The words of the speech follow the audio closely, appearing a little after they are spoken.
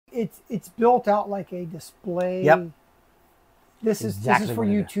it's built out like a display. Yep. This is for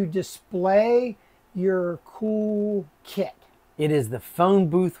you to display your cool kit. It is the phone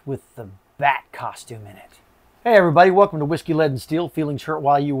booth with the bat costume in it. Hey everybody, welcome to Whiskey, Lead, and Steel, Feelings Hurt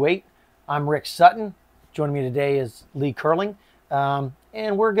While You Wait. I'm Rick Sutton. Joining me today is Lee Curling. And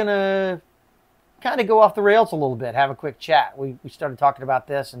we're going to kind of go off the rails a little bit, have a quick chat. We started talking about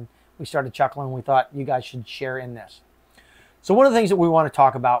this and we started chuckling and we thought you guys should share in this. So one of the things that we want to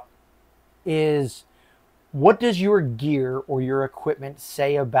talk about is what does your gear or your equipment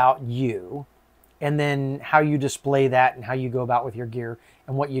say about you, and then how you display that and how you go about with your gear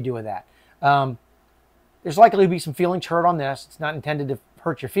and what you do with that. There's likely to be some feelings hurt on this. It's not intended to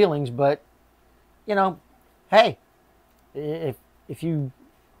hurt your feelings, but you know, hey, if you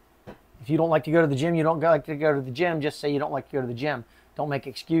don't like to go to the gym, you don't like to go to the gym, just say you don't like to go to the gym. Don't make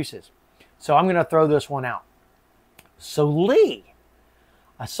excuses. So I'm going to throw this one out. So Lee,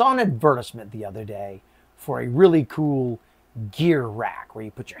 I saw an advertisement the other day for a really cool gear rack where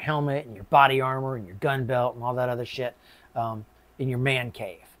you put your helmet and your body armor and your gun belt and all that other shit in your man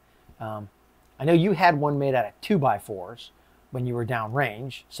cave. I know you had one made out of 2x4s when you were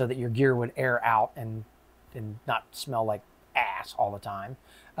downrange so that your gear would air out and not smell like ass all the time.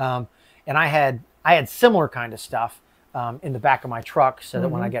 And I had similar kind of stuff in the back of my truck so that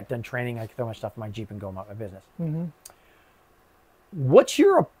when I get done training, I can throw my stuff in my Jeep and go about my business. What's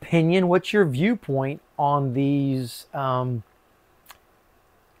your opinion? What's your viewpoint on these, for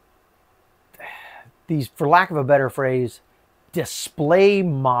lack of a better phrase, display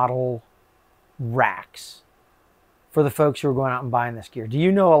model racks for the folks who are going out and buying this gear? Do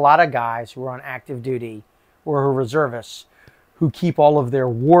you know a lot of guys who are on active duty or who are reservists who keep all of their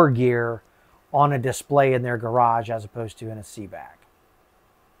war gear on a display in their garage as opposed to in a sea bag?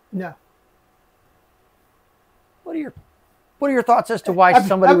 No. What are your thoughts as to why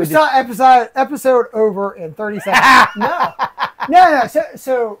somebody would episode over in 30 seconds? No.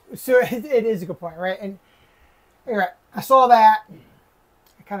 So it is a good point, right? And anyway, I saw that.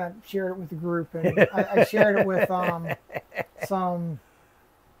 I kind of shared it with the group, and I shared it with some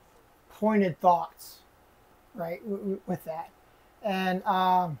pointed thoughts, right, with that, and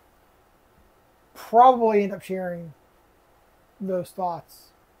probably end up sharing those thoughts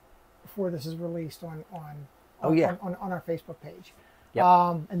before this is released on our Facebook page. Yep.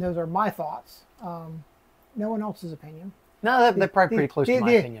 And those are my thoughts. No one else's opinion. No, they're probably pretty close to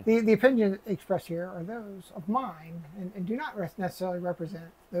my opinion. The opinions expressed here are those of mine, and do not necessarily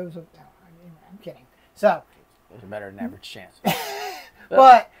represent those of. No, I'm kidding. So there's a better than average chance.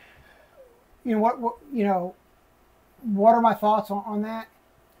 But you know what are my thoughts on that?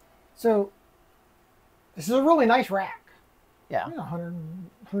 So this is a really nice rack. Yeah. $120,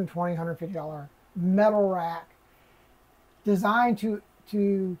 $150 metal rack designed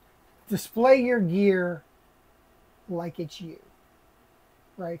to display your gear like it's you,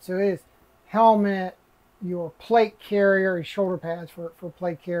 right? So it is helmet, your plate carrier, your shoulder pads for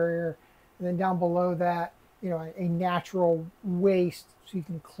plate carrier, and then down below that, you know, a natural waist so you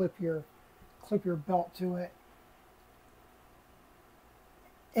can clip your belt to it.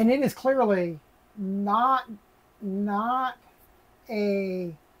 And it is clearly not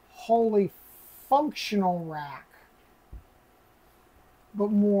a wholly functional rack,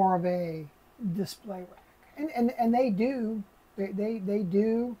 but more of a display rack. And they do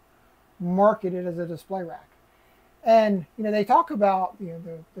market it as a display rack. And you know, they talk about, you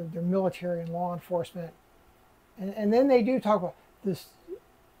know, the military and law enforcement, and then they do talk about this,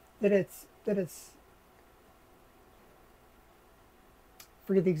 that it's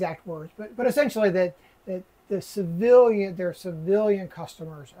forget the exact words, but essentially that their civilian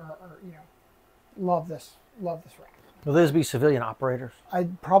customers are you know, love this rack. Will those be civilian operators?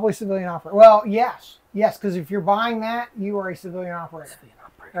 Probably civilian operator. Well, yes, because if you're buying that, you are a civilian operator.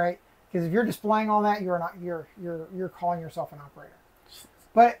 Right? Because if you're displaying all that, you're not. You're calling yourself an operator.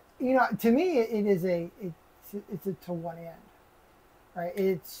 But you know, to me, it's a to one end, right?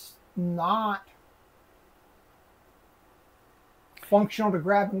 It's not functional to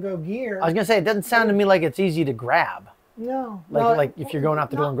grab and go gear. I was gonna say, it doesn't sound to me like it's easy to grab. No, like if you're going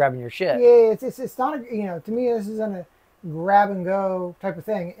out the door and grabbing your shit. Yeah, it's not a, you know, to me this isn't a grab and go type of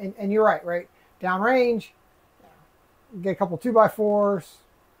thing. And you're right? Downrange, get a couple 2x4s,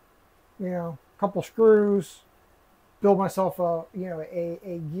 you know, a couple screws, build myself a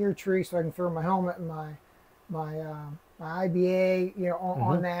gear tree so I can throw my helmet and my IBA, you know,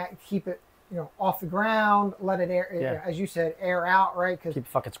 on that, keep it, you know, off the ground, let it air, you know, as you said, air out, right? Because keep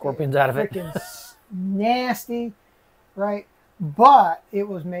fucking scorpions out of it. Freaking nasty. Right, but it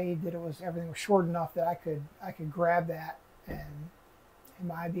was made that everything was short enough that I could grab that and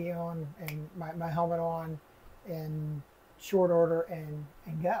my IB on and my helmet on in short order and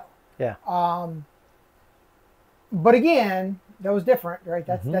go. Yeah. But again, that was different, right?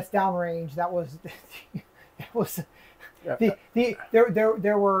 That's downrange. That was that was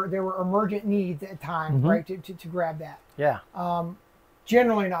there were emergent needs at times, right, to grab that. Yeah.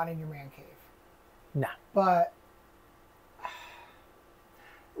 Generally not in your man cave. No. But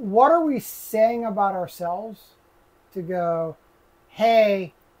what are we saying about ourselves to go,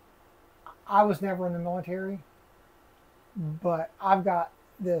 hey, I was never in the military, but I've got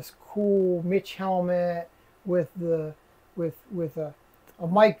this cool Mitch helmet with a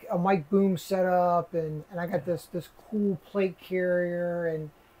mic boom setup, and I got this cool plate carrier,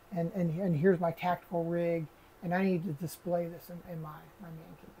 and here's my tactical rig, and I need to display this in my man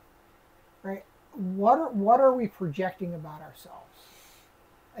cave, right? What are we projecting about ourselves?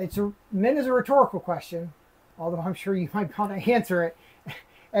 It's meant as a rhetorical question, although I'm sure you might want to answer it.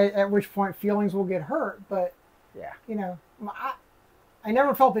 At which point feelings will get hurt, but yeah, you know, I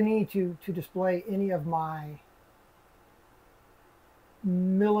never felt the need to display any of my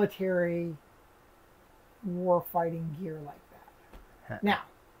military warfighting gear like that. Now,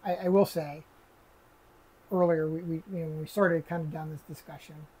 I will say, earlier when we started kind of down this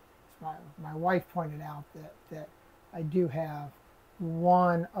discussion, my wife pointed out that I do have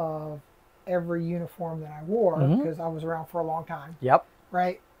one of every uniform that I wore because I was around for a long time. Yep.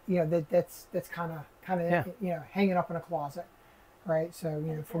 Right. You know, that's kind of you know, hanging up in a closet. Right. So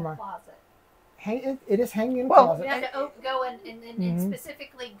you know, for my closet. It is hanging in a closet. You have to go and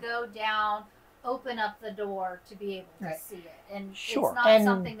specifically go down, open up the door to be able to see it, and it's not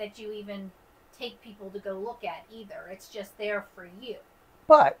something that you even take people to go look at either. It's just there for you.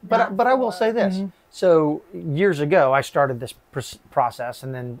 But I will say this. So years ago, I started this process,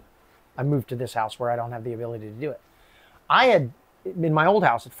 and then I moved to this house where I don't have the ability to do it. I had, in my old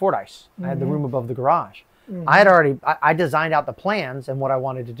house at Fordyce, I had the room above the garage. I had already, I designed out the plans and what I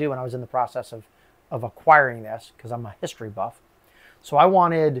wanted to do, and I was in the process of acquiring this because I'm a history buff. So I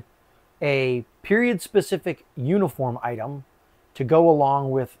wanted a period-specific uniform item to go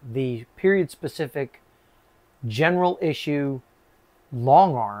along with the period-specific general issue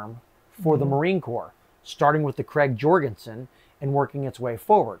long arm for the Marine Corps, starting with the Craig Jorgensen and working its way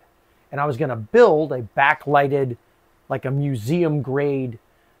forward. And I was going to build a backlighted, like a museum grade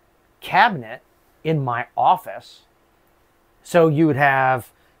cabinet in my office. So you would have,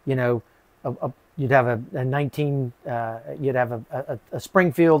 you know, you'd have a 19, you'd have a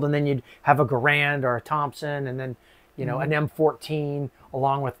Springfield, and then you'd have a Garand or a Thompson, and then, you know, an M14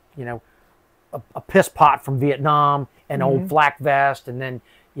 along with, you know, a piss pot from Vietnam, an old flak vest, and then,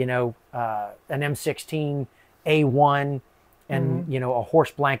 you know, an M16 A1, and, you know, a horse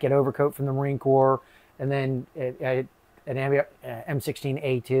blanket overcoat from the Marine Corps, and then an M16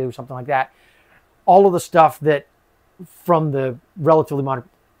 A2, something like that. All of the stuff that from the relatively modern,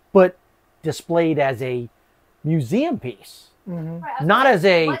 but displayed as a museum piece. Right, not as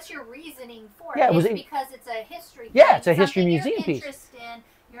a... What's your reasoning for it? Yeah, it's because it's a history thing. Yeah, it's a history museum piece.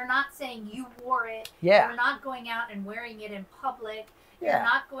 You're not saying you wore it. Yeah. You're not going out and wearing it in public. Yeah. You're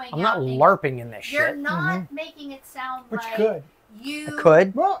not going I'm out not LARPing in this shit. You're not making it sound Which like could. you... I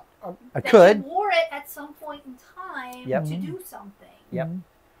could. Well, I could. You wore it at some point in time to do something Yep.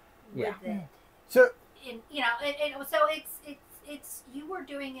 with it. So... you know, so it's you were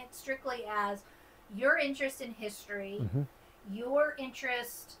doing it strictly as your interest in history, your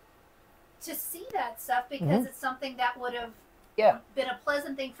interest to see that stuff because it's something that would have been a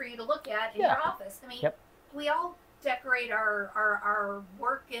pleasant thing for you to look at in your office. I mean, we all decorate our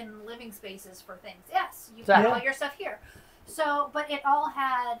work and living spaces for things. Yes, you put all your stuff here. So, but it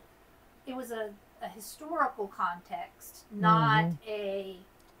was a historical context, not a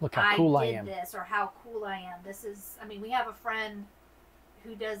look how cool I am. This or how cool I am. This is, I mean, we have a friend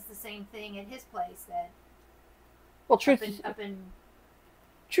who does the same thing at his place that. Well, truth to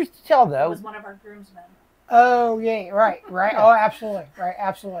tell, though, was one of our groomsmen. Oh yeah, right. Oh, absolutely, right,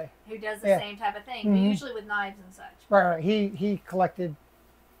 absolutely. Who does the same type of thing, but usually with knives and such. Right. He collected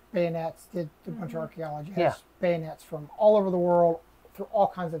bayonets, did a bunch of archaeology, has bayonets from all over the world through all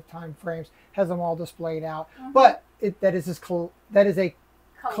kinds of time frames, has them all displayed out. But that is a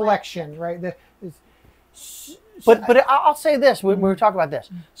collection, right? But I'll say this when we were talking about this.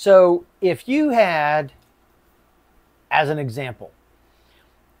 So if you had, as an example,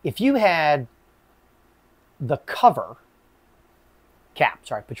 if you had the cover cap,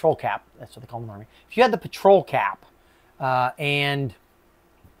 patrol cap, that's what they call them in the Army. If you had the patrol cap and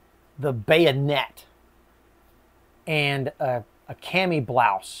the bayonet and a cami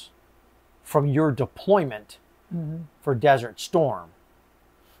blouse from your deployment for Desert Storm,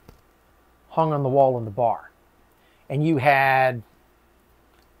 hung on the wall in the bar, and you had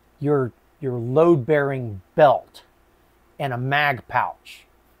your load-bearing belt and a mag pouch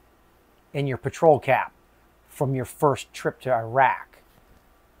and your patrol cap from your first trip to Iraq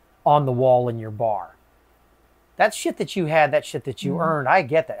on the wall in your bar. That shit that you had, that shit that you earned, I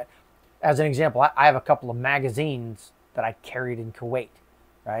get that. As an example, I have a couple of magazines that I carried in Kuwait,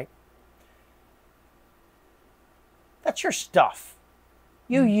 right? That's your stuff.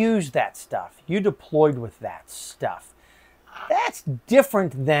 You used that stuff. You deployed with that stuff. That's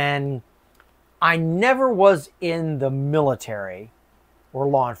different than I never was in the military or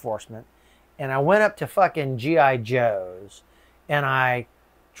law enforcement, and I went up to fucking G.I. Joe's and I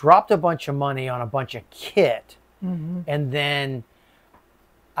dropped a bunch of money on a bunch of kit, and then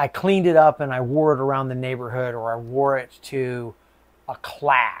I cleaned it up and I wore it around the neighborhood, or I wore it to a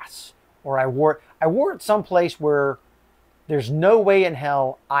class, or I wore it someplace where there's no way in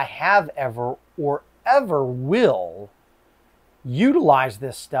hell I have ever or ever will utilize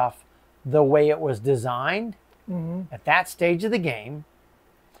this stuff the way it was designed. At that stage of the game,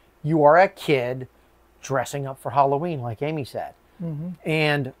 you are a kid dressing up for Halloween, like Amy said.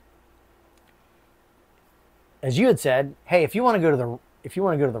 And as you had said, hey, if you want to go to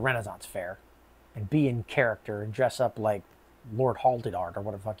the Renaissance Fair and be in character and dress up like Lord Haldidard or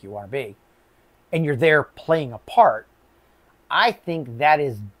whatever the fuck you want to be, and you're there playing a part, I think that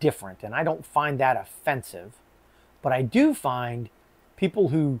is different, and I don't find that offensive. But I do find people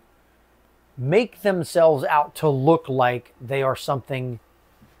who make themselves out to look like they are something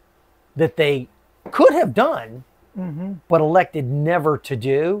that they could have done, but elected never to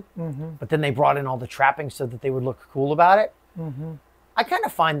do, but then they brought in all the trappings so that they would look cool about it. I kind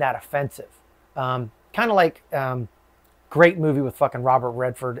of find that offensive. Kind of like great movie with fucking Robert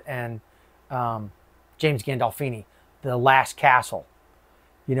Redford and James Gandolfini, The Last Castle.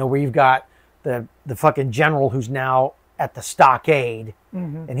 You know, where you've got the fucking general who's now at the stockade,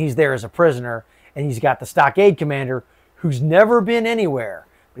 and he's there as a prisoner, and he's got the stockade commander who's never been anywhere,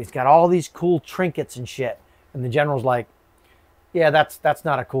 but he's got all these cool trinkets and shit. And the general's like, yeah, that's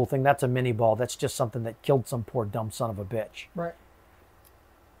not a cool thing. That's a mini ball. That's just something that killed some poor dumb son of a bitch. Right.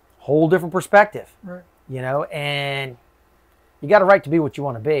 Whole different perspective. Right. You know, and you got a right to be what you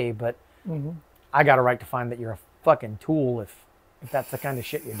want to be, but I got a right to find that you're a fucking tool if that's the kind of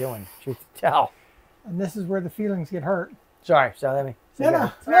shit you're doing. Truth to tell. And this is where the feelings get hurt. Sorry, so let me.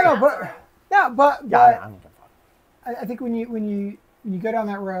 I think when you go down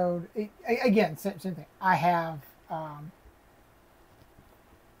that road, again, same thing. I have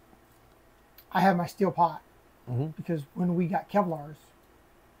my steel pot because when we got Kevlars,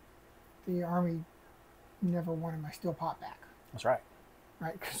 the Army never wanted my steel pot back. That's right.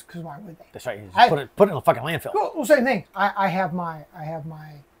 Right, because why would they? That's right. You just put it in a fucking landfill. Well, same thing. I have my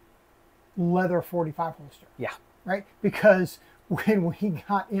leather 45 holster. Yeah. Right, because when we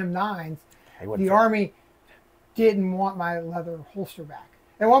got M9s, the Army didn't want my leather holster back.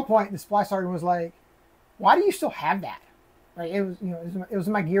 At one point, the supply sergeant was like, "Why do you still have that?" Right? It was it was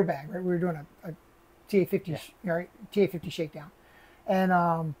in my gear bag. Right, we were doing a TA-50 TA-50 shakedown, and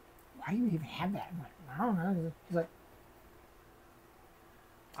why do you even have that? I'm like, I don't know. He's like,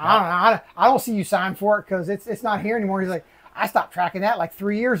 I don't know. I don't see you sign for it because it's not here anymore. He's like, I stopped tracking that like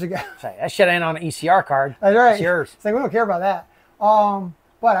 3 years ago. That shit ain't on an ECR card. That's right. It's yours. It's like, we don't care about that.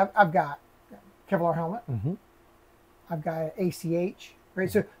 But I've got Kevlar helmet. I've got an ACH.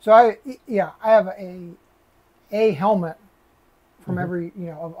 Right. So I have a helmet from every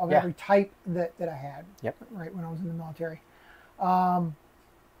of every type that I had. Yep. Right when I was in the military.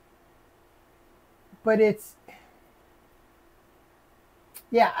 But it's.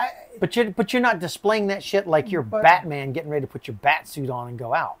 Yeah, but you're not displaying that shit like you're Batman getting ready to put your bat suit on and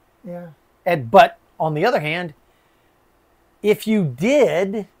go out. Yeah. But on the other hand, if you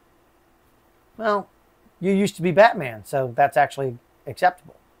did, well, you used to be Batman, so that's actually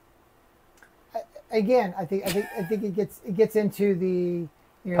acceptable. Again, I think it gets into the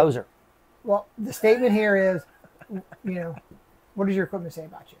poser. Well, the statement here is, what does your equipment say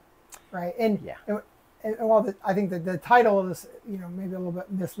about you, right? And while I think that the title of this, maybe a little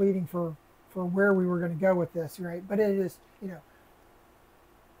bit misleading for where we were going to go with this, right? But it is,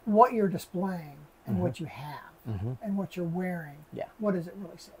 what you're displaying and what you have and what you're wearing. Yeah. What does it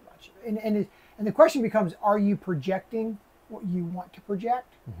really say about you? And the question becomes: are you projecting what you want to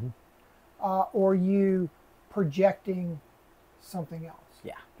project, or are you projecting something else?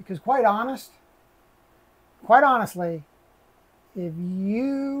 Yeah. Because quite honestly, if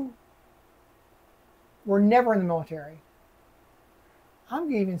you were never in the military, I'm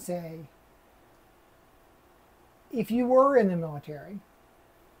going to even say, if you were in the military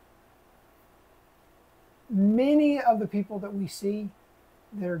many of the people that we see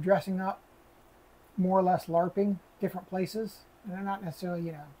that are dressing up more or less LARPing different places, and they're not necessarily,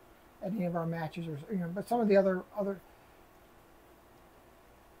 you know, at any of our matches or, you know, but some of the other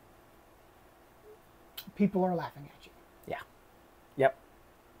people are laughing at you. Yeah. Yep.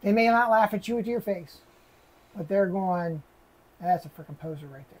 They may not laugh at you to your face, but they're going, that's a freaking poser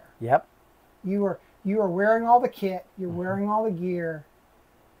right there. Yep. You are wearing all the kit, you're wearing all the gear,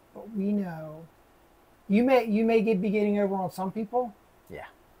 but we know you may be getting over on some people. Yeah.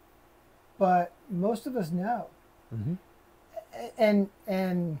 But most of us know. Mm-hmm.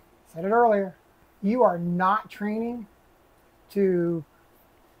 And said it earlier, you are not training to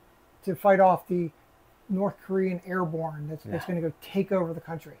fight off the North Korean airborne that's going to go take over the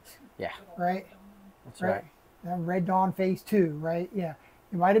country. Yeah. Right? That's right. And Red Dawn Phase 2, right? Yeah.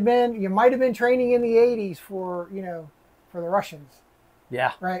 You might have been training in the 80s for, you know, for the Russians.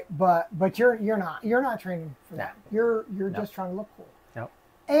 Yeah. Right? But you're not training for that. You're just trying to look cool. Nope.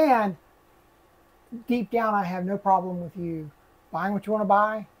 And deep down, I have no problem with you buying what you want to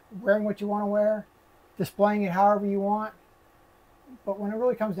buy, wearing what you want to wear, displaying it however you want. But when it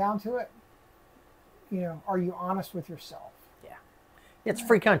really comes down to it, you know, are you honest with yourself? Yeah. It's a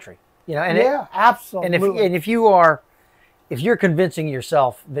free country, you know. And absolutely. And if you're convincing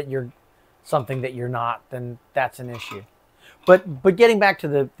yourself that you're something that you're not, then that's an issue. But getting back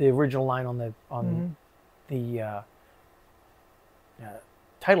to the original line on the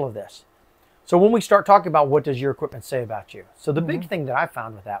title of this. So when we start talking about what does your equipment say about you? So the big thing that I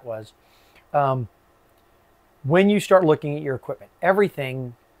found with that was when you start looking at your equipment,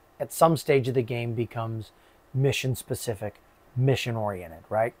 everything at some stage of the game becomes mission specific, mission oriented,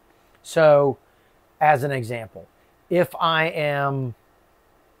 right? So as an example, if I'm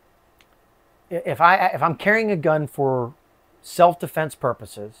carrying a gun for self-defense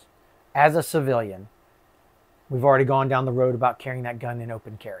purposes as a civilian, we've already gone down the road about carrying that gun in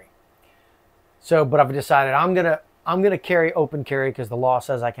open carry. So, but I've decided I'm gonna carry open carry because the law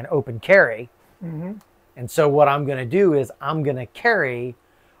says I can open carry. And so what I'm gonna do is I'm gonna carry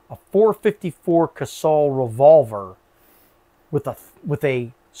a .454 Casull revolver with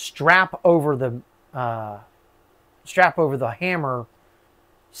a strap over the hammer,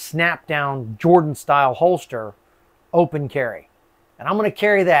 snap down Jordan style holster, open carry. And I'm going to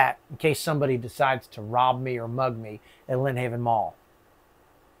carry that in case somebody decides to rob me or mug me at Lynn Haven Mall.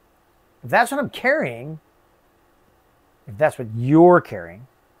 If that's what I'm carrying, if that's what you're carrying,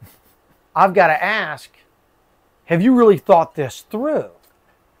 I've got to ask, have you really thought this through?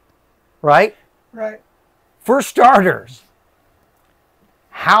 Right? Right. For starters,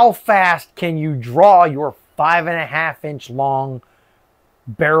 how fast can you draw your 5.5-inch long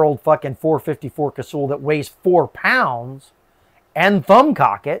barreled fucking .454 Casull that weighs 4 pounds and thumb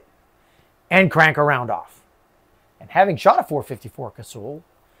cock it and crank a round off? And having shot a .454 Casull,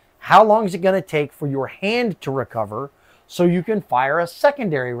 how long is it going to take for your hand to recover so you can fire a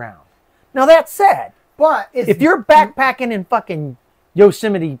secondary round? Now that said, but if you're backpacking in fucking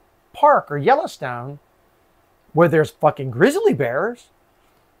Yosemite Park or Yellowstone where there's fucking grizzly bears,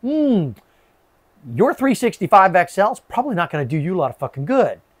 your 365 XL is probably not going to do you a lot of fucking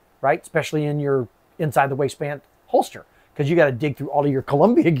good, right? Especially in your inside the waistband holster, because you got to dig through all of your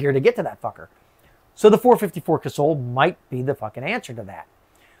Columbia gear to get to that fucker. So the .454 Casull might be the fucking answer to that.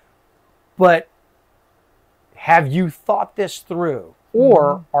 But have you thought this through?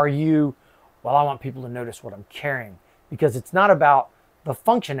 Or are you, well, I want people to notice what I'm carrying? Because it's not about the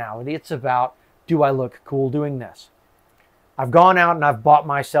functionality. It's about, do I look cool doing this? I've gone out and I've bought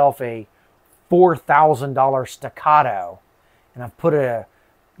myself a $4,000 staccato, and I've put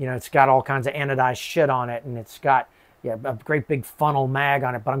it's got all kinds of anodized shit on it, and it's got a great big funnel mag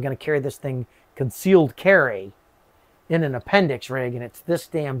on it, but I'm going to carry this thing concealed carry in an appendix rig, and it's this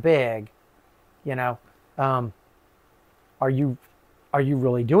damn big, are you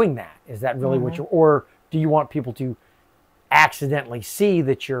really doing that? Is that really what you, or do you want people to accidentally see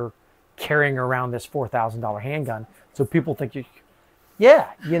that you're carrying around this $4,000 handgun so people think you,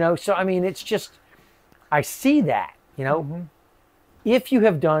 so I mean, it's just, I see that, if you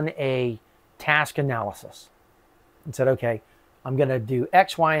have done a task analysis and said, okay, I'm going to do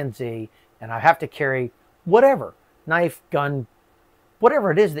X, Y, and Z, and I have to carry whatever, knife, gun,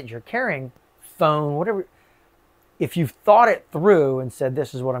 whatever it is that you're carrying, phone, whatever. If you've thought it through and said,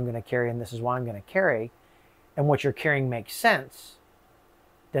 this is what I'm going to carry and this is why I'm going to carry, and what you're carrying makes sense,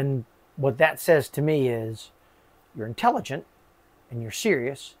 then what that says to me is you're intelligent and you're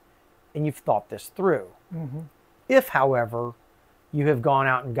serious and you've thought this through. If, however, you have gone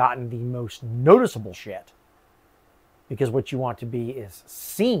out and gotten the most noticeable shit because what you want to be is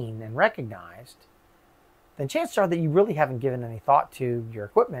seen and recognized, then chances are that you really haven't given any thought to your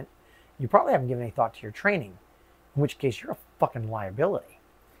equipment. You probably haven't given any thought to your training, in which case you're a fucking liability.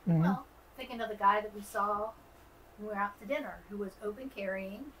 Mm-hmm. Well, thinking of the guy that we saw when we were out to dinner, who was open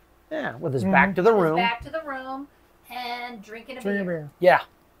carrying. Yeah, with his back to the His room. back to the room and drinking a beer. Yeah.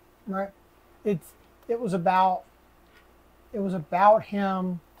 Right. It was about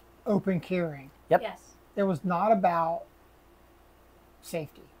him open carrying. Yep. Yes. It was not about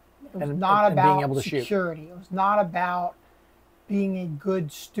safety. It was And not about being able to security. It was not about being a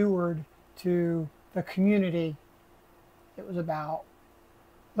good steward to the community. It was about,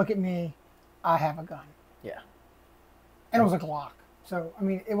 look at me, I have a gun. Yeah. And it was a Glock. So, I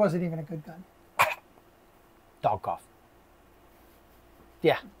mean, it wasn't even a good gun. Dog cough.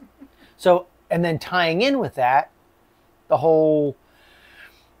 Yeah. So, and then tying in with that, the whole,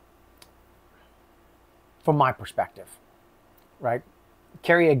 from my perspective, right?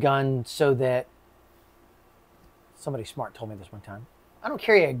 Carry a gun so that, somebody smart told me this one time, I don't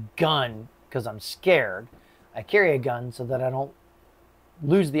carry a gun because I'm scared. I carry a gun so that I don't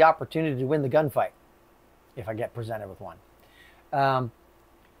lose the opportunity to win the gunfight if I get presented with one. But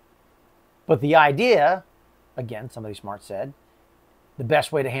the idea, again, somebody smart said, the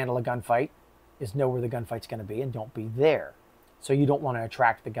best way to handle a gunfight is know where the gunfight's going to be and don't be there. So you don't want to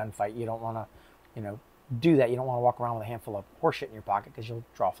attract the gunfight. You don't want to, do that. You don't want to walk around with a handful of horseshit in your pocket because you'll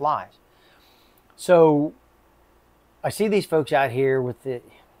draw flies. So I see these folks out here with the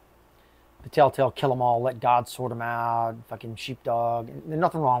telltale kill them all, let God sort them out, fucking sheepdog. And there's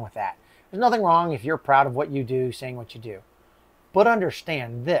nothing wrong with that. There's nothing wrong if you're proud of what you do, saying what you do. But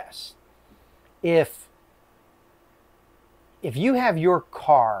understand this. If you have your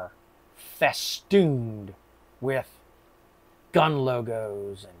car festooned with gun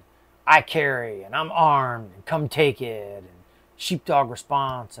logos and I carry and I'm armed and come take it and sheepdog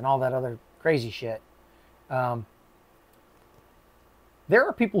response and all that other crazy shit, there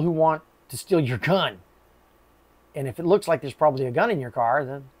are people who want to steal your gun. And if it looks like there's probably a gun in your car,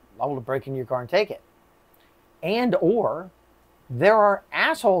 then liable to break into your car and take it. And or there are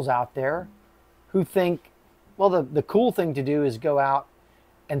assholes out there who think, well, the cool thing to do is go out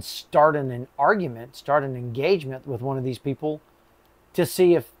and start an argument, start an engagement with one of these people to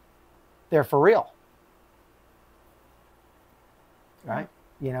see if they're for real. Right?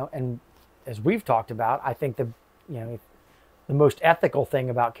 And as we've talked about, I think the most ethical thing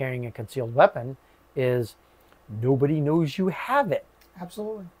about carrying a concealed weapon is nobody knows you have it.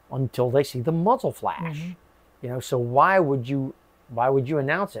 Absolutely. Until they see the muzzle flash. Mm-hmm. So why would you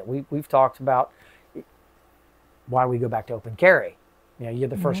announce it? We've talked about why we go back to open carry. You're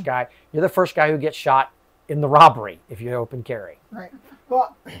the first guy. You're the first guy who gets shot in the robbery if you open carry. Right.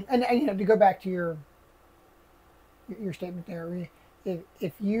 Well, and to go back to your statement there,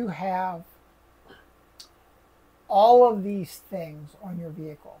 if you have all of these things on your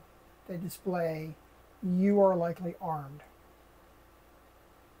vehicle that display you are likely armed,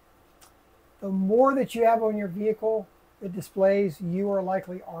 the more that you have on your vehicle that displays you are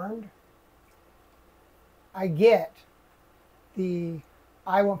likely armed, I get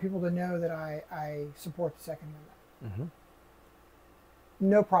I want people to know that I support the Second Amendment.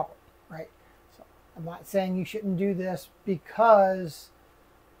 Mm-hmm. No problem, right? So I'm not saying you shouldn't do this because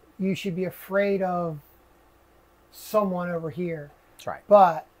you should be afraid of someone over here. That's right.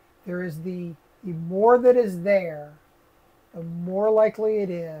 But there is the more that is there, the more likely it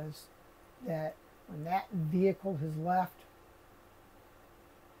is that when that vehicle is left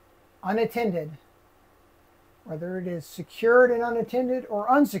unattended, whether it is secured and unattended or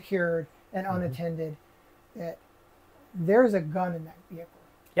unsecured and unattended, that there's a gun in that vehicle.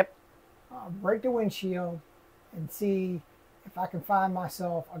 Yep. Break the windshield and see if I can find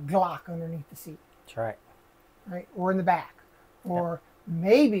myself a Glock underneath the seat. That's right. Right, or in the back, or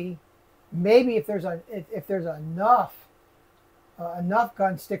maybe if there's enough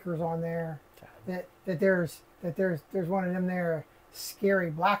gun stickers on there that there's one of them there scary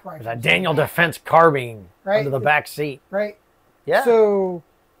black rifles. There's a Daniel Defense carbine under the back seat. Right. Yeah. So,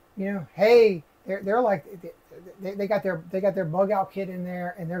 hey, they're like they got their bug out kit in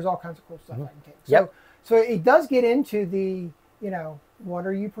there, and there's all kinds of cool stuff I can take. So, so it does get into the what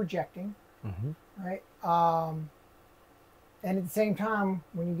are you projecting, right? And at the same time,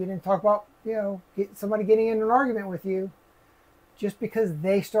 when you get in and talk about somebody getting in an argument with you, just because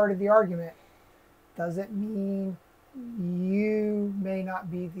they started the argument doesn't mean you may not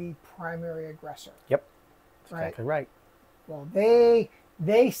be the primary aggressor. Yep. That's right? exactly right. Well, they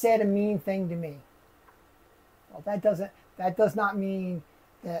said a mean thing to me. Well, that does not mean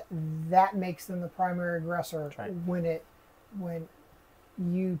that makes them the primary aggressor. Right. when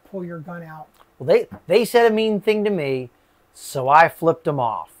you pull your gun out. Well, they said a mean thing to me, so I flipped them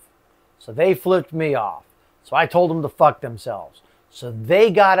off. So they flipped me off. So I told them to fuck themselves. So they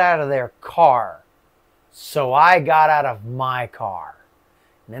got out of their car. So I got out of my car.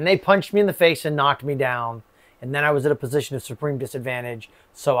 And then they punched me in the face and knocked me down. And then I was at a position of supreme disadvantage,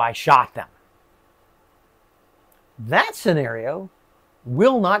 so I shot them. That scenario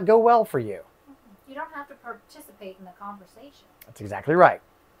will not go well for you. You don't have to participate in the conversation. That's exactly right.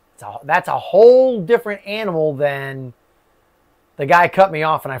 That's a whole different animal than the guy cut me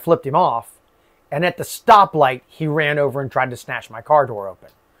off and I flipped him off. And at the stoplight, he ran over and tried to snatch my car door open.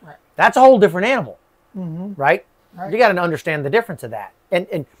 Right. That's a whole different animal, right? Right. You got to understand the difference of that.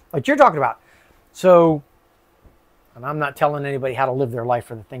 And what you're talking about. So, and I'm not telling anybody how to live their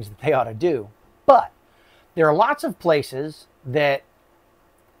life or the things that they ought to do, but there are lots of places that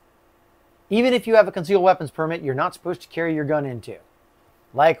even if you have a concealed weapons permit, you're not supposed to carry your gun into,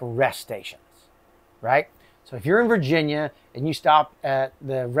 like rest stations, right? So if you're in Virginia and you stop at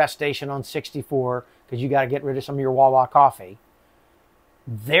the rest station on 64 because you got to get rid of some of your Wawa coffee,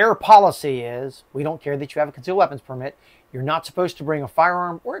 their policy is, we don't care that you have a concealed weapons permit. You're not supposed to bring a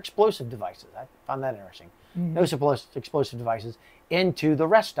firearm or explosive devices. I found that interesting. No explosive devices into the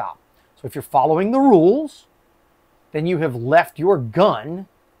rest stop. So if you're following the rules, then you have left your gun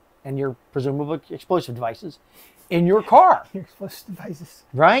and your presumably explosive devices in your car. Your explosive devices.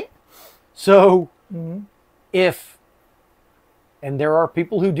 Right? So if, and there are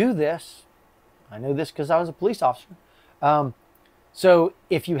people who do this, I know this because I was a police officer. So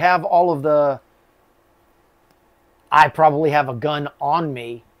if you have all of the, I probably have a gun on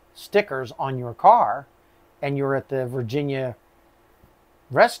me stickers on your car, and you're at the Virginia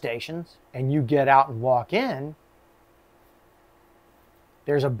rest stations and you get out and walk in,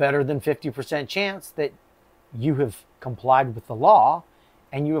 there's a better than 50% chance that you have complied with the law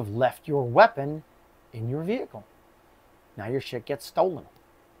and you have left your weapon in your vehicle. Now your shit gets stolen.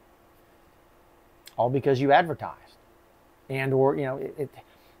 All because you advertised. And or, you know,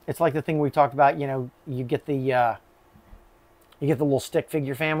 it's like the thing we talked about, you know, you get the little stick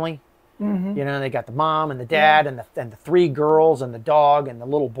figure family. You know, they got the mom and the dad and the three girls and the dog and the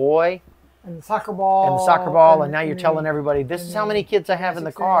little boy. And the soccer ball. And now you're telling everybody, this is how many kids I have in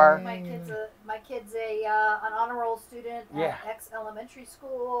the car. My kid's an honor roll student at X elementary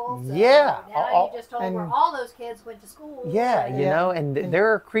school. So now you just told where all those kids went to school. You know, and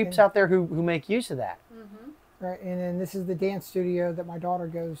there are creeps out there who make use of that. Right, and then this is the dance studio that my daughter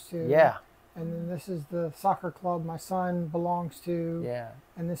goes to. Yeah. And then this is the soccer club my son belongs to. Yeah.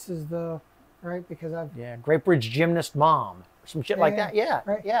 And this is the, right, because I've... Yeah, Great Bridge Gymnast Mom. Some shit like that. Yeah,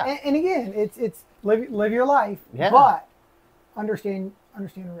 right. Yeah. And again, it's live your life, but understand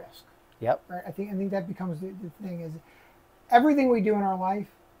the risk. Yep. Right. I think that becomes the thing is everything we do in our life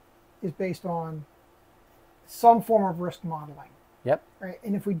is based on some form of risk modeling. Yep. Right.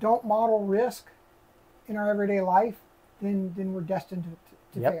 And if we don't model risk in our everyday life, then we're destined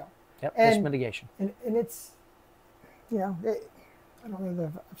to fail. Yep. Risk mitigation. And it's, you know, I don't know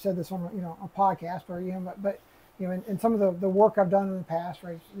if I've said this on a podcast or but you know, in some of the work I've done in the past,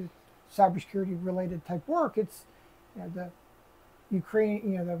 right, cybersecurity related type work, it's, you know, the Ukraine,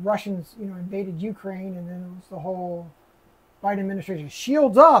 you know, the Russians, you know, invaded Ukraine, and then it was the whole Biden administration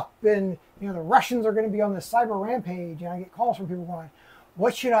shields up, and you know the Russians are going to be on this cyber rampage, and I get calls from people going,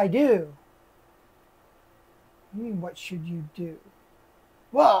 "What should I do?" I mean, what should you do?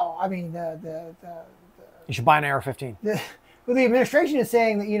 Well, I mean, you should buy an AR-15. Well, the administration is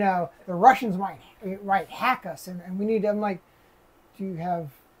saying that, you know, the Russians might hack us, and we need. I'm like, do you have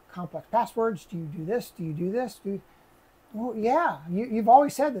complex passwords? Do you do this? Do you do this? Well, yeah. You've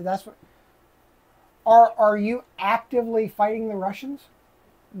always said that. That's what. Are you actively fighting the Russians?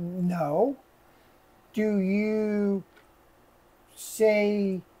 No. Do you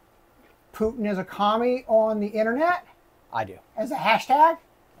say Putin is a commie on the internet? I do. As a hashtag?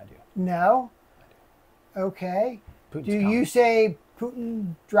 I do. No. I do. Okay. Putin's Do you say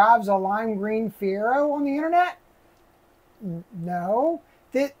Putin drives a lime green Fiero on the internet? No.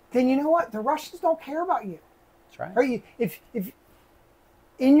 Then you know what? The Russians don't care about you. That's right. Right? If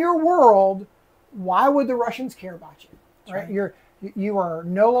in your world, why would the Russians care about you? Right? You are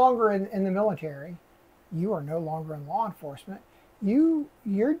no longer in the military. You are no longer in law enforcement.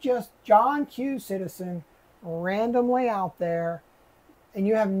 You're just John Q. citizen randomly out there, and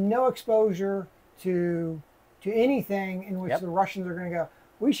you have no exposure to anything in which the Russians are going to go,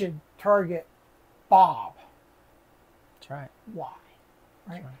 we should target Bob. That's right. Why?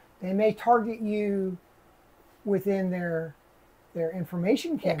 Right? That's right. They may target you within their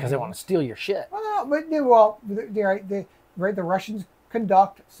information campaign. Yeah, because they want to steal your shit. Well, but the Russians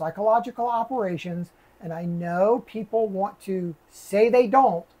conduct psychological operations, and I know people want to say they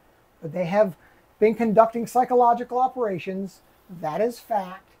don't, but they have been conducting psychological operations. That is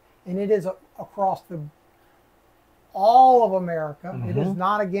fact, and it is across all of America. It is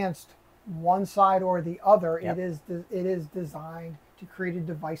not against one side or the other. It is designed to create a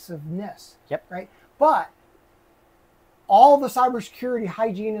divisiveness. Right? But all the cybersecurity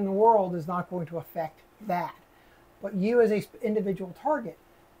hygiene in the world is not going to affect that. But you as an individual target,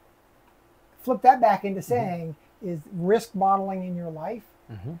 flip that back into saying, is risk modeling in your life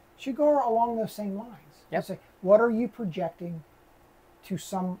should go along those same lines. Say, what are you projecting to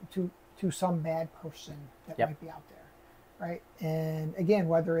some bad person that might be out there, right? And again,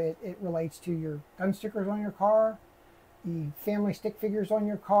 whether it relates to your gun stickers on your car, the family stick figures on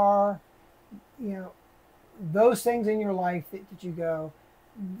your car, you know, those things in your life that you go,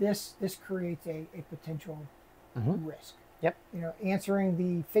 this creates a potential risk. You know, answering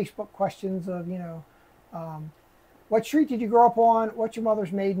the Facebook questions of, you know, what street did you grow up on? What's your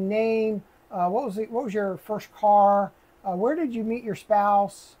mother's maiden name? What was your first car? Where did you meet your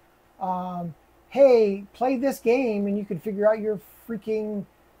spouse? Hey, play this game and you can figure out your freaking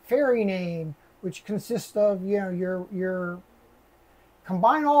fairy name, which consists of, you know, your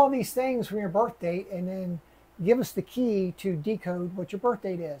combine all of these things from your birth date and then give us the key to decode what your birth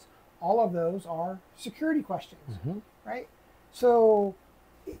date is. All of those are security questions, right? So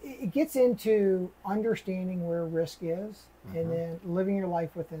it gets into understanding where risk is and then living your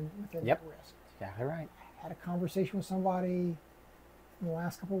life within that risk. Exactly right. I had a conversation with somebody in the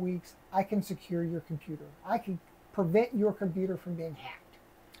last couple of weeks. I can secure your computer. I can prevent your computer from being hacked.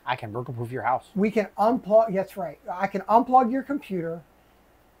 I can burglar-proof your house. We can unplug, that's right. I can unplug your computer.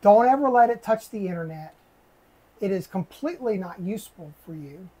 Don't ever let it touch the internet. It is completely not useful for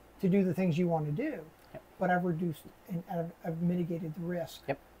you to do the things you want to do, but I've reduced and I've mitigated the risk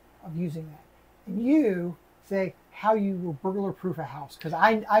of using that. And you say how you will burglar-proof a house, because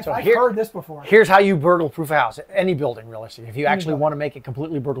I've heard this before. Here's how you burglar-proof a house, any building, realistically. If you actually want to make it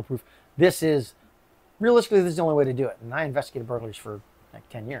completely burglar-proof, realistically, this is the only way to do it. And I investigated burglaries for like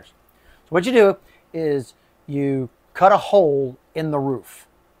 10 years. So what you do is you cut a hole in the roof,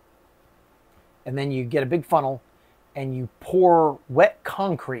 and then you get a big funnel and you pour wet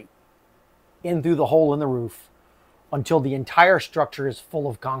concrete in through the hole in the roof until the entire structure is full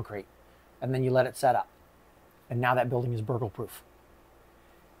of concrete, and then you let it set up. And now that building is burglar-proof.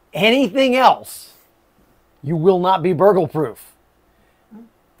 Anything else, you will not be burglar-proof.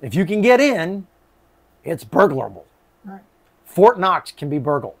 If you can get in, it's burglarable. Right. Fort Knox can be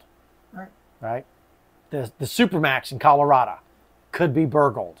burgled. Right. Right? The Supermax in Colorado could be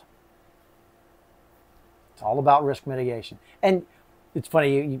burgled. It's all about risk mitigation. And it's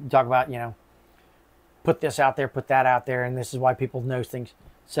funny, you talk about, you know, put this out there, put that out there, and this is why people know things.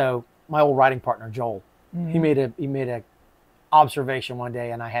 So my old writing partner, Joel, he made a observation one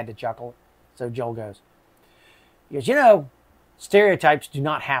day, and I had to chuckle. So Joel goes, you know, stereotypes do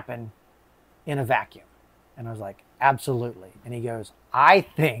not happen in a vacuum. And I was like, absolutely. And he goes, I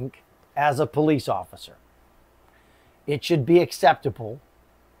think as a police officer, it should be acceptable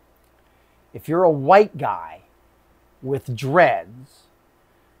if you're a white guy with dreads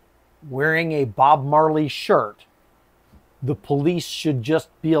wearing a Bob Marley shirt, the police should just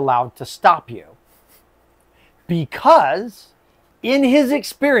be allowed to stop you. Because in his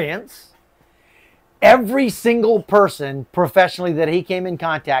experience, every single person professionally that he came in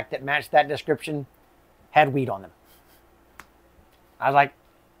contact that matched that description had weed on them. I was like,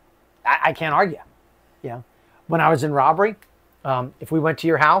 I can't argue. You know, when I was in robbery, if we went to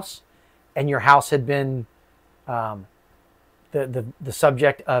your house and your house had been the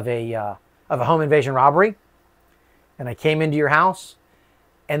subject of a home invasion robbery, and I came into your house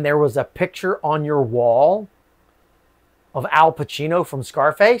and there was a picture on your wall of Al Pacino from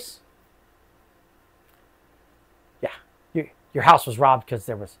Scarface, yeah, your house was robbed because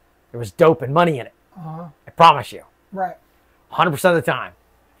there was dope and money in it. I promise you. Right. 100% of the time.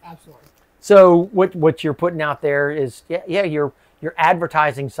 Absolutely. So what you're putting out there is, you're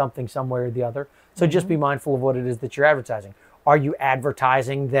advertising something some way or the other. So just be mindful of what it is that you're advertising. Are you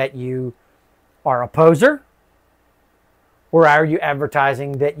advertising that you are a poser? Or are you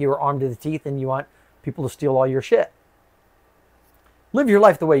advertising that you're armed to the teeth and you want people to steal all your shit? Live your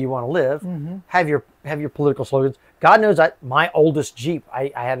life the way you want to live. Have your political slogans. God knows my oldest Jeep,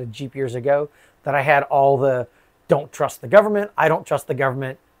 I had a Jeep years ago that I had all the don't trust the government, I don't trust the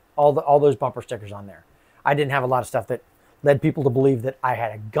government, all those bumper stickers on there. I didn't have a lot of stuff that led people to believe that I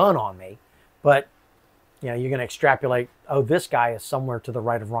had a gun on me, but you know, you're going to extrapolate, oh, this guy is somewhere to the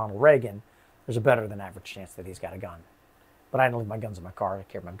right of Ronald Reagan. There's a better than average chance that he's got a gun. but I don't leave my guns in my car. I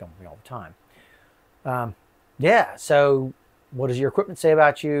carry my gun with me all the time. Yeah, so what does your equipment say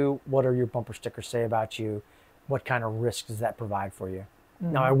about you? What are your bumper stickers say about you? What kind of risk does that provide for you?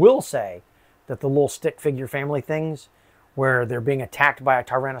 Now, I will say that the little stick figure family things where they're being attacked by a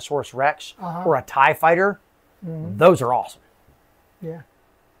Tyrannosaurus Rex or a TIE fighter, those are awesome. Yeah.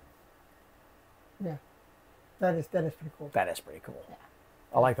 Yeah. That is pretty cool. That is pretty cool. Yeah.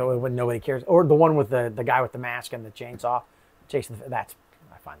 I like the way when nobody cares. Or the one with the guy with the mask and the chainsaw chasing I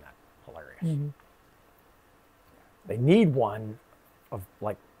find that hilarious. They need one of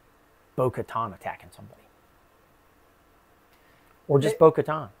like Bo-Katan attacking somebody. Or just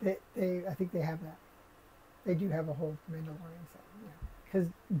Bo-Katan. I think they have that. They do have a whole Mandalorian thing. Because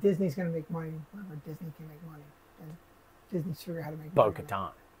Disney's going to make money wherever Disney can make money. And Disney's figure out how to make money.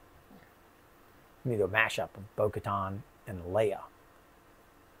 Bo-Katan. You need a mashup of Bo-Katan and Leia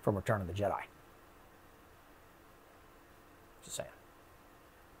from Return of the Jedi. Just saying.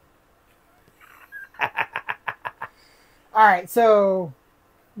 All right, so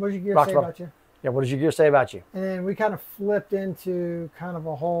what does your gear say about you? Yeah, what does your gear say about you? And then we kind of flipped into kind of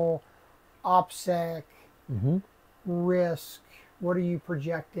a whole OPSEC, risk, what are you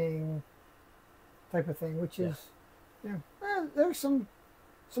projecting type of thing, which is, there's some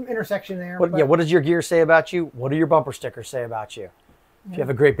intersection there. What does your gear say about you? What do your bumper stickers say about you? If you have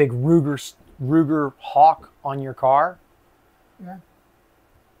a great big Ruger Hawk on your car,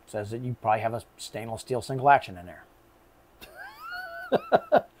 says that you probably have a stainless steel single action in there.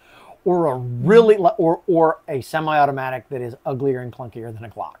 Or a really or a semi-automatic that is uglier and clunkier than a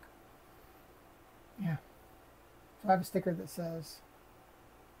Glock. Yeah. So I have a sticker that says,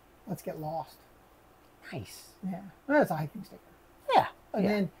 "Let's get lost." Nice. Yeah. Well, that's a hiking sticker. Yeah.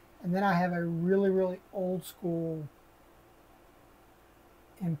 And then I have a really, really old school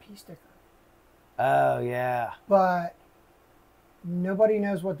MP sticker. Oh yeah. But nobody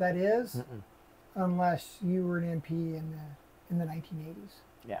knows what that is unless you were an MP in the 1980s.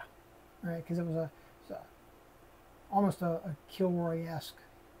 Yeah. Right, because it was almost a Kilroy-esque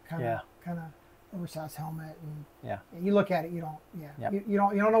kind of oversized helmet, and you look at it, you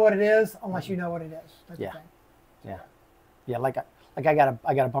don't know what it is unless you know what it is. Type of thing. Yeah. Like I got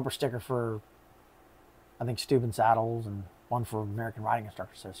a bumper sticker for I think Steuben Saddles and one for American Riding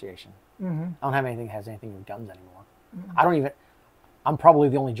Instructor Association. I don't have anything that has anything with guns anymore. I'm probably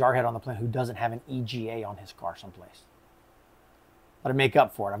the only jarhead on the planet who doesn't have an EGA on his car someplace. But I make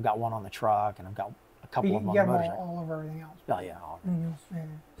up for it. I've got one on the truck, and I've got a couple of them on the motorcycle. All over everything else. Oh yeah, all over everything else.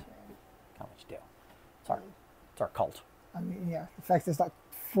 Kind of what you do. It's our cult. I mean, the fact it's like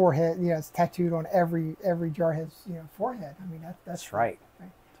forehead, it's tattooed on every jarhead's forehead. I mean that's right.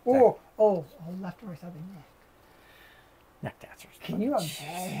 Oh, left or right side of the neck. Neck tatters. Can you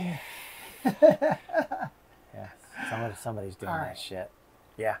imagine? Yeah, somebody's doing that shit.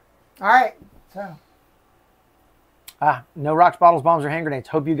 Yeah. All right, so. No rocks, bottles, bombs, or hand grenades.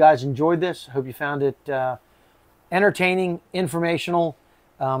 Hope you guys enjoyed this. Hope you found it entertaining, informational.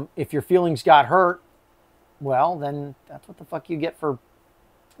 If your feelings got hurt, well, then that's what the fuck you get for...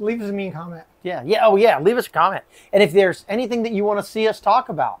 Leave us a mean comment. Yeah. Oh, yeah. Leave us a comment. And if there's anything that you want to see us talk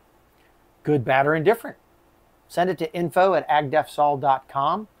about, good, bad, or indifferent, send it to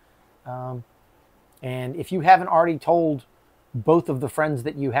info@agdefsol.com. And if you haven't already told both of the friends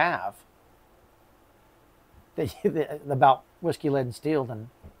that you have about Whiskey, Lead, and Steel, then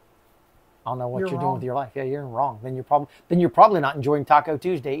I'll know what you're doing with your life. Yeah, you're wrong. Then you're probably not enjoying Taco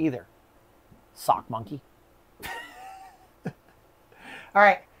Tuesday either. Sock monkey. All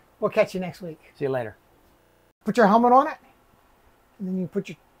right, we'll catch you next week. See you later. Put your helmet on it, and then you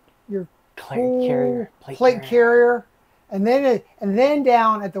put your plate carrier, and then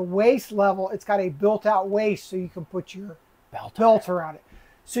down at the waist level, it's got a built-out waist, so you can put your belt around it.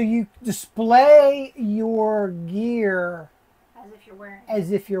 So you display your gear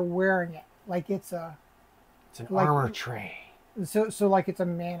as if you're wearing it, like it's an armor tray. So like it's a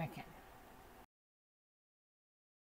mannequin.